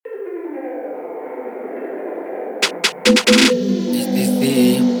Beastie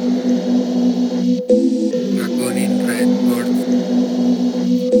C, Dragon Records.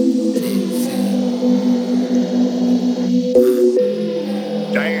 Sí, sí.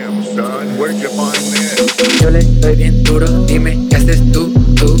 Damn, son, where'd you find this? Yo le doy bien duro, dime qué haces tú.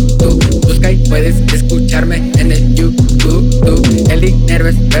 Busca y puedes escucharme en el YouTube. El dinero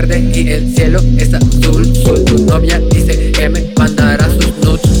es verde y el cielo es azul. Tu novia dice que me mandará sus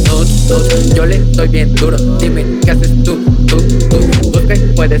nudes. Yo le doy bien duro, dime qué haces tú. Busca y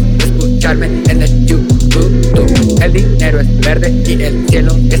puedes escucharme en el YouTube. El dinero es verde y el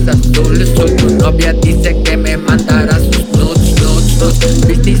cielo es azul. Tu novia dice que me mandará sus nudes.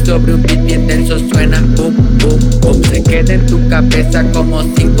 Beastie sobre un beat bien denso suena boom, boom, boom. Se queda en tu cabeza como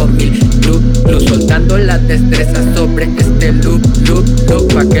 5000 loop. Soltando la destreza sobre este loop.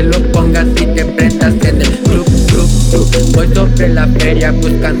 Pa' que lo pongas y te prendas en el club. Voy sobre la feria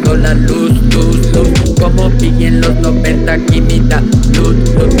buscando la luz. Como Biggie en los 90 química luz.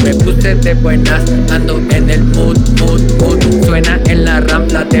 Me puse de buenas, ando en el mood. Suena en la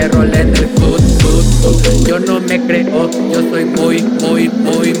rampla de rol en el hood. Yo no me creo, yo soy muy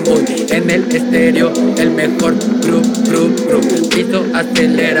en el estéreo, el mejor group. Piso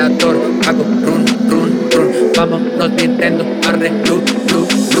acelerador, hago run. Vámonos Nintendo, arre,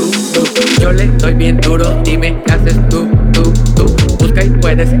 Yo le doy bien duro, dime qué haces tú. Busca y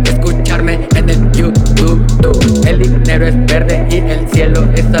puedes escucharme en el YouTube. El dinero es verde y el cielo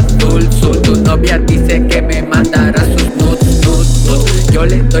es azul. Tu novia dice que me mandará sus nudes. Yo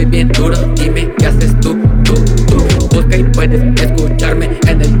le doy bien duro, dime qué haces tú. Busca y puedes escucharme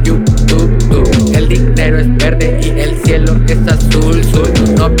en el YouTube. El dinero es verde y el cielo es azul.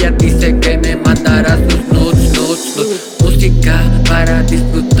 Tu novia dice que me mandará sus nudes. Música para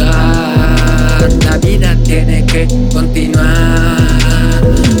disfrutar, la vida tiene que continuar.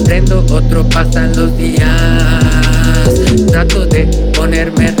 Prendo otro, pasan los días, trato de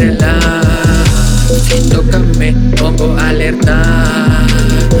ponerme relax. Si toca me pongo alerta,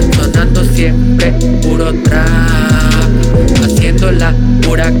 sonando siempre puro trap, haciendo la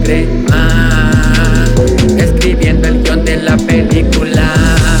pura crema, escribiendo el guión de la película.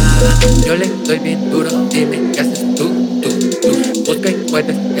 Yo le doy bien duro, dime qué haces tú. Busca y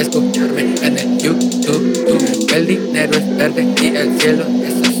puedes escucharme en el YouTube. El dinero es verde y el cielo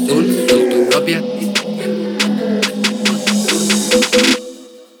es azul. Tu novia dice